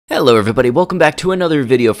Hello everybody, welcome back to another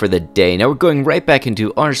video for the day. Now we're going right back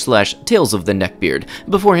into r/Tales of the Neckbeard.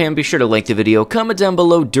 Beforehand, be sure to like the video, comment down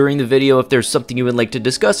below during the video if there's something you would like to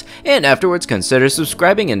discuss, and afterwards consider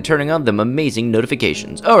subscribing and turning on them amazing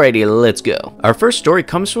notifications. Alrighty, let's go. Our first story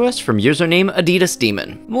comes to us from username Adidas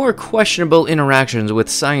Demon. More questionable interactions with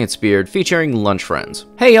Science Beard featuring lunch friends.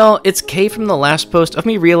 Hey y'all, it's Kay from the last post of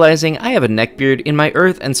me realizing I have a neckbeard in my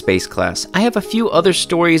Earth and Space class. I have a few other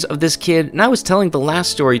stories of this kid, and I was telling the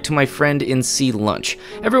last story to my friend in C Lunch.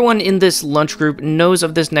 Everyone in this lunch group knows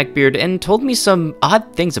of this neckbeard and told me some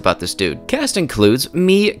odd things about this dude. Cast includes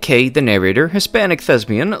me, Kay, the narrator, Hispanic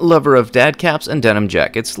thespian, lover of dad caps and denim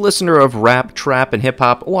jackets, listener of rap, trap, and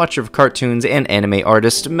hip-hop, watcher of cartoons, and anime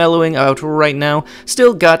artist, mellowing out right now.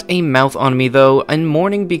 Still got a mouth on me though, and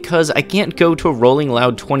mourning because I can't go to Rolling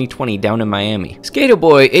Loud 2020 down in Miami. Skater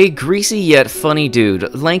Boy, a greasy yet funny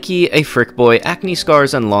dude. Lanky, a frick boy, acne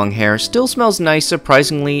scars and long hair, still smells nice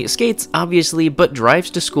surprisingly, skates obviously, but drives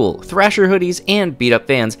to school, Thrasher hoodies and beat up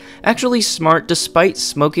Vans, actually smart despite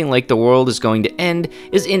smoking like the world is going to end,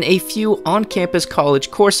 is in a few on-campus college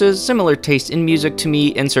courses, similar taste in music to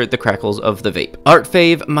me, insert the crackles of the vape. Art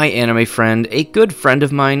Fave, my anime friend, a good friend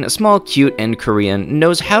of mine, small, cute, and Korean,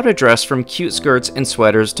 knows how to dress from cute skirts and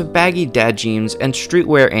sweaters to baggy dad jeans and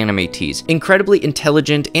streetwear anime tees. Incredibly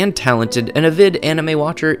intelligent and talented, an avid anime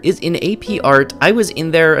watcher, is in AP Art. I was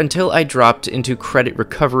in there until I dropped into credit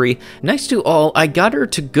recovery. Nice to all, I got her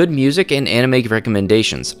to good music and anime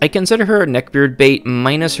recommendations. I consider her a neckbeard bait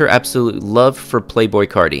minus her absolute love for Playboy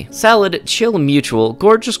Cardi. Salad, chill mutual,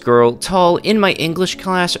 gorgeous girl, tall, in my English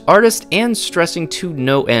class, artist and stressing to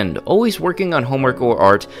no end, always working on homework or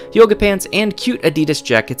art, yoga pants and cute Adidas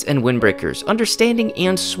jackets and windbreakers, understanding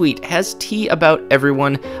and sweet, has tea about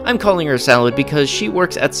everyone. I'm calling her Salad because she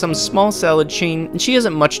works at some small salad chain and she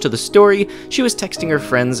isn't much to the story. She was texting her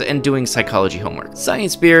friends and doing psychology homework.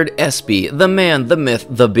 Science Beard, SB, the man, the myth,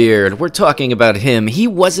 the beard. We're talking about him. He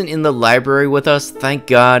wasn't in the library with us, thank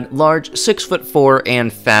God. Large, 6'4"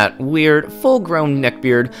 and fat, weird, full-grown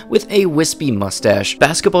neckbeard with a wispy mustache,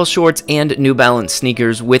 basketball shorts and New Balance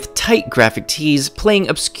sneakers with tight graphic tees, playing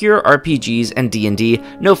obscure RPGs and D&D.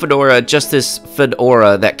 No fedora, just this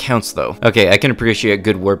fedora that counts though. Okay, I can appreciate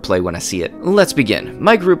good wordplay when I see it. Let's begin.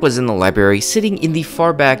 My group was in the library, sitting in the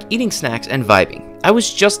far back, eating snacks and vibing. I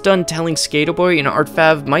was just done telling Skater Boy and Art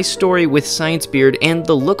Fav my story with Science Beard, and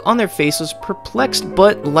the look on their faces perplexed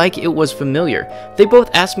but like it was familiar. They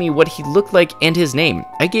both asked me what he looked like and his name.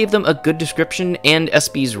 I gave them a good description and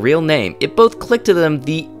SB's real name. It both clicked to them,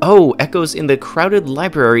 the "oh" echoes in the crowded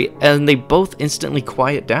library, and they both instantly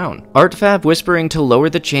quiet down. Art Fav whispering to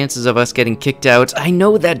lower the chances of us getting kicked out. I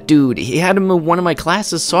know that dude. He had him in one of my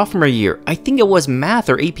classes sophomore year. I think it was math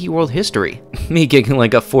or AP World History. Me giggling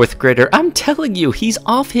like a fourth grader. I'm telling you, he's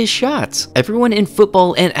off his shots. Everyone in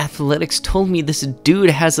football and athletics told me this dude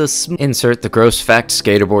has a insert the gross fact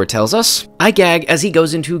Skaterboard tells us. I gag as he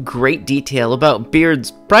goes into great detail about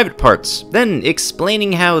Beard's private parts, then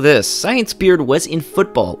explaining how this Science Beard was in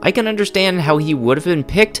football. I can understand how he would have been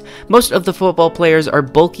picked. Most of the football players are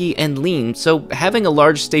bulky and lean, so having a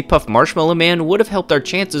large Stay Puft Marshmallow Man would have helped our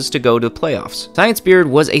chances to go to the playoffs. Science Beard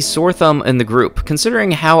was a sore thumb in the group,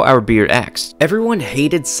 considering how our beard acts. Everyone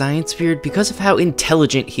hated Science Beard because of how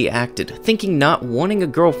intelligent he acted, thinking not wanting a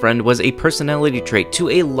girlfriend was a personality trait to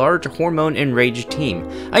a large hormone-enraged team.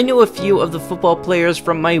 I knew a few of the football players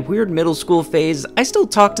from my weird middle school phase. I still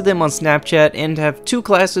talk to them on Snapchat and have 2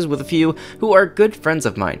 classes with a few who are good friends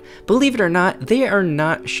of mine. Believe it or not, they are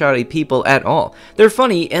not shoddy people at all. They're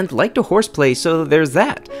funny and like to horseplay, so there's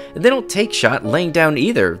that. They don't take shot laying down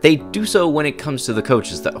either. They do so when it comes to the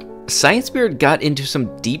coaches though. Science Beard got into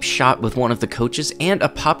some deep shot with one of the coaches and a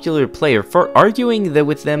popular player for arguing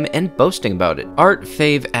with them and boasting about it. Art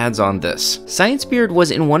Fave adds on this. Science Beard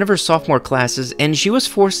was in one of her sophomore classes and she was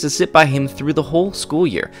forced to sit by him through the whole school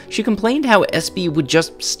year. She complained how SB would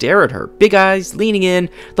just stare at her, big eyes, leaning in,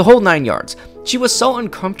 the whole 9 yards. She was so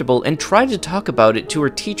uncomfortable and tried to talk about it to her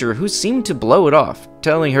teacher, who seemed to blow it off,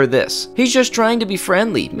 telling her this. He's just trying to be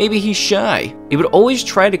friendly, maybe he's shy. He would always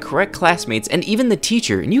try to correct classmates and even the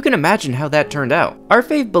teacher, and you can imagine how that turned out. Our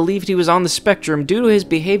fave believed he was on the spectrum due to his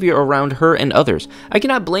behavior around her and others. I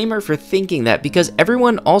cannot blame her for thinking that because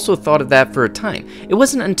everyone also thought of that for a time. It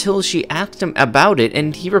wasn't until she asked him about it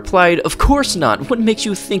and he replied, "Of course not, what makes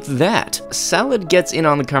you think that?" Salad gets in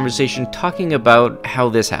on the conversation talking about how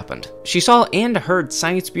this happened. She saw and heard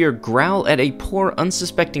Science Beard growl at a poor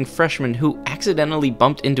unsuspecting freshman who accidentally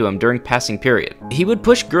bumped into him during passing period. He would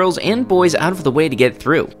push girls and boys out of the way to get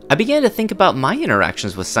through. I began to think about my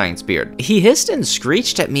interactions with Science Beard. He hissed and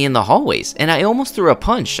screeched at me in the hallways, and I almost threw a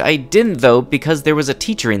punch. I didn't though because there was a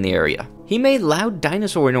teacher in the area. He made loud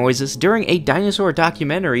dinosaur noises during a dinosaur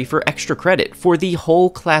documentary for extra credit for the whole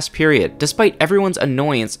class period, despite everyone's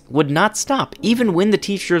annoyance, would not stop even when the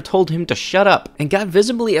teacher told him to shut up, and got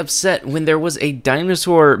visibly upset when there was a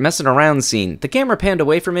dinosaur messing around scene. The camera panned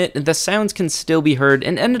away from it and the sounds can still be heard,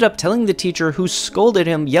 and ended up telling the teacher, who scolded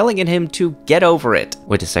him, yelling at him to get over it.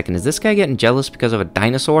 Wait a second, is this guy getting jealous because of a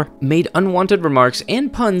dinosaur? Made unwanted remarks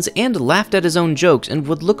and puns and laughed at his own jokes and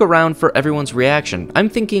would look around for everyone's reaction. I'm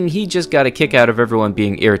thinking he just got a kick out of everyone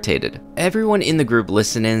being irritated. Everyone in the group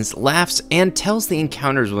listens, laughs, and tells the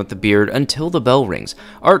encounters with the beard until the bell rings.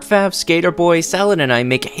 ArtFav, Skater Boy, Salad, and I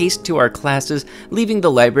make haste to our classes, leaving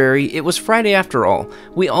the library. It was Friday after all.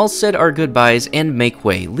 We all said our goodbyes and make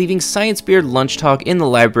way, leaving Science Beard lunch talk in the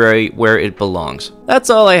library where it belongs.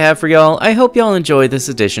 That's all I have for y'all. I hope y'all enjoy this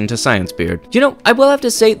addition to Science Beard. You know, I will have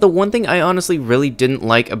to say, the one thing I honestly really didn't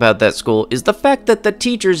like about that school is the fact that the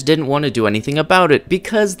teachers didn't want to do anything about it,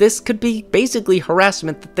 because this could be basically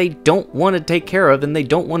harassment that they don't want to take care of and they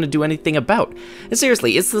don't want to do anything about. And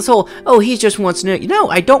seriously, it's this whole, oh, he just wants to know. No,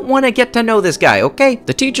 I don't want to get to know this guy, okay?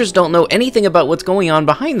 The teachers don't know anything about what's going on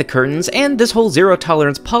behind the curtains, and this whole zero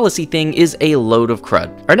tolerance policy thing is a load of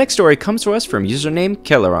crud. Our next story comes to us from username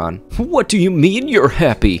Kelleron. What do you mean you're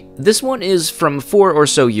happy? This one is from 4 or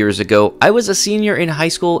so years ago. I was a senior in high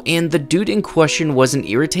school, and the dude in question was an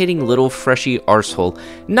irritating little freshy arsehole.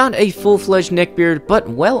 Not a full-fledged neckbeard, but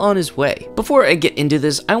well on his way. Before I get into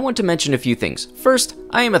this, I want to mention a few things. First,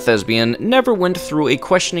 I am a thespian, never went through a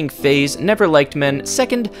questioning phase, never liked men.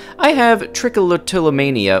 Second, I have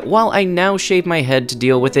trichotillomania. While I now shave my head to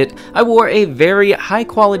deal with it, I wore a very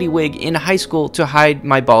high-quality wig in high school to hide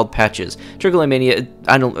my bald patches. Trichotillomania,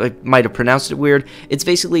 I might have pronounced it weird. It's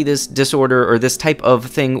basically this disorder or this type of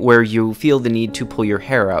thing where you feel the need to pull your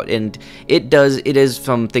hair out, and it is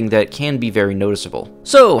something that can be very noticeable.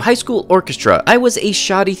 So, high school orchestra. I was a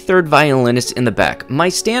shoddy third violinist in the back. My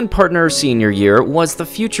stand partner senior year was the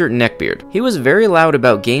future neckbeard. He was very loud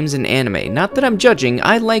about games and anime. Not that I'm judging,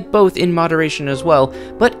 I like both in moderation as well,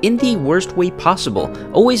 but in the worst way possible.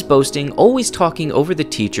 Always boasting, always talking over the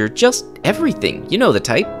teacher, just everything. You know the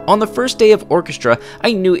type. On the first day of orchestra,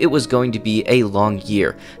 I knew it was going to be a long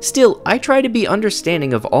year. Still, I try to be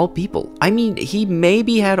understanding of all people. I mean, he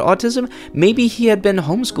maybe had autism, maybe he had been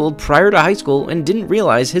homeschooled prior to high school and didn't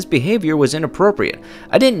realize his behavior was inappropriate.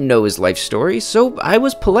 I didn't know his life story, so I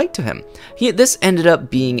was polite to him. This ended up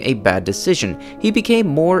being a bad decision. He became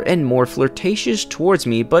more and more flirtatious towards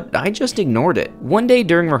me, but I just ignored it. One day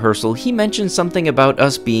during rehearsal, he mentioned something about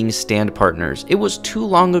us being stand partners. It was too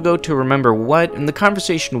long ago to remember what, and the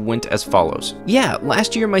conversation went as follows. Yeah,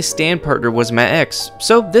 last year my stand partner was my ex,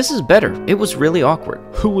 so this is better. It was really awkward.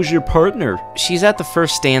 Who was your partner? She's at the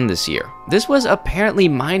first stand this year. This was apparently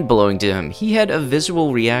mind-blowing to him. He had a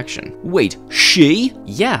visual reaction. Wait, she?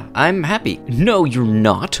 Yeah, I'm happy. No, you're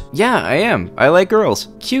not. Yeah, I am. I like girls.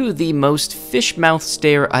 Cue the most fish mouth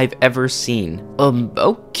stare I've ever seen.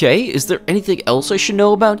 Okay, is there anything else I should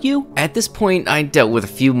know about you? At this point, I dealt with a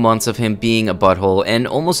few months of him being a butthole and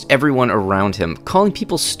almost everyone around him, calling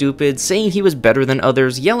people stupid, saying he was better than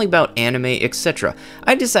others, yelling about anime, etc.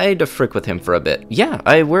 I decided to frick with him for a bit. Yeah,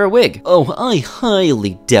 I wear a wig. Oh, I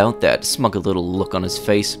highly doubt that. Smug a little look on his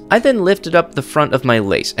face. I then lifted up the front of my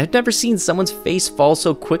lace. I've never seen someone's face fall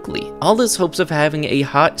so quickly. All his hopes of having a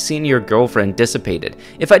hot senior girlfriend dissipated.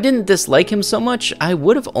 If I didn't dislike him so much, I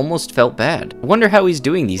would have almost felt bad. Wonder how he's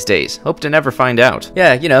doing these days. Hope to never find out.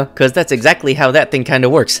 Yeah, you know, cause that's exactly how that thing kinda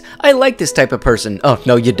works. I like this type of person. Oh,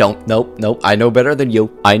 no you don't. Nope, I know better than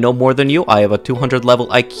you. I know more than you. I have a 200 level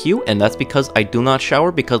IQ, and that's because I do not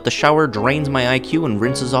shower, because the shower drains my IQ and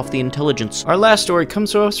rinses off the intelligence. Our last story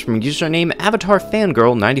comes to us from username Avatar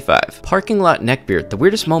Fangirl 95. Parking lot neckbeard, the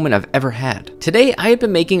weirdest moment I've ever had. Today, I had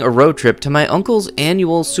been making a road trip to my uncle's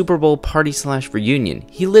annual Super Bowl party/reunion.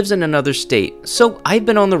 He lives in another state, so I've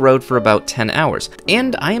been on the road for about 10 hours,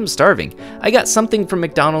 and I am starving. I got something from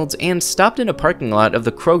McDonald's and stopped in a parking lot of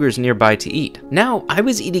the Kroger's nearby to eat. Now, I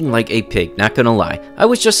was eating like a pig, not gonna lie. I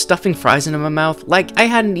was just stuffing fries into my mouth like I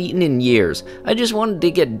hadn't eaten in years. I just wanted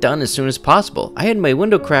to get done as soon as possible. I had my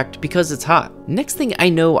window cracked because it's hot. Next thing I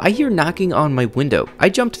know, I hear knocking on my window. I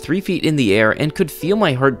jumped 3 feet in the air and could feel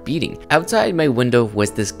my heart beating. Outside my window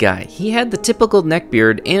was this guy. He had the typical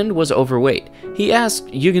neckbeard and was overweight. He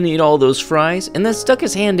asked, "You gonna eat all those fries?" and then stuck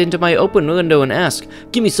his hand into my open window and asked,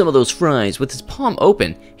 "Give me some of those fries," with his palm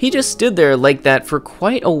open. He just stood there like that for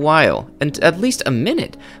quite a while, and at least a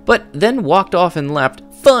minute, but then walked off and left,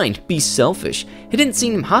 Fine, be selfish. He didn't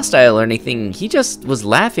seem hostile or anything, he just was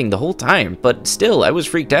laughing the whole time, but still, I was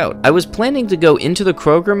freaked out. I was planning to go into the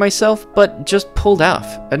Kroger myself, but just pulled off,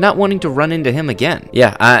 not wanting to run into him again.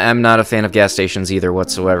 Yeah, I'm not a fan of gas stations either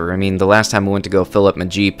whatsoever. I mean, the last time I went to go fill up my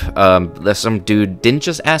Jeep, some dude didn't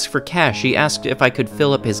just ask for cash, he asked if I could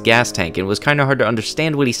fill up his gas tank, and it was kind of hard to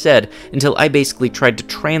understand what he said until I basically tried to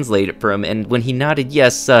translate it for him, and when he nodded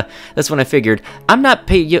yes, that's when I figured, I'm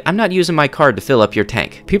not using my card to fill up your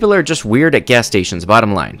tank. People are just weird at gas stations,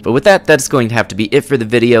 bottom line. But with that, that's going to have to be it for the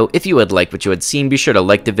video. If you had liked what you had seen, be sure to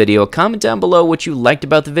like the video, comment down below what you liked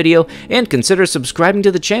about the video, and consider subscribing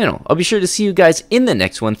to the channel. I'll be sure to see you guys in the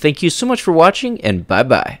next one. Thank you so much for watching, and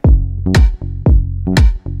bye-bye.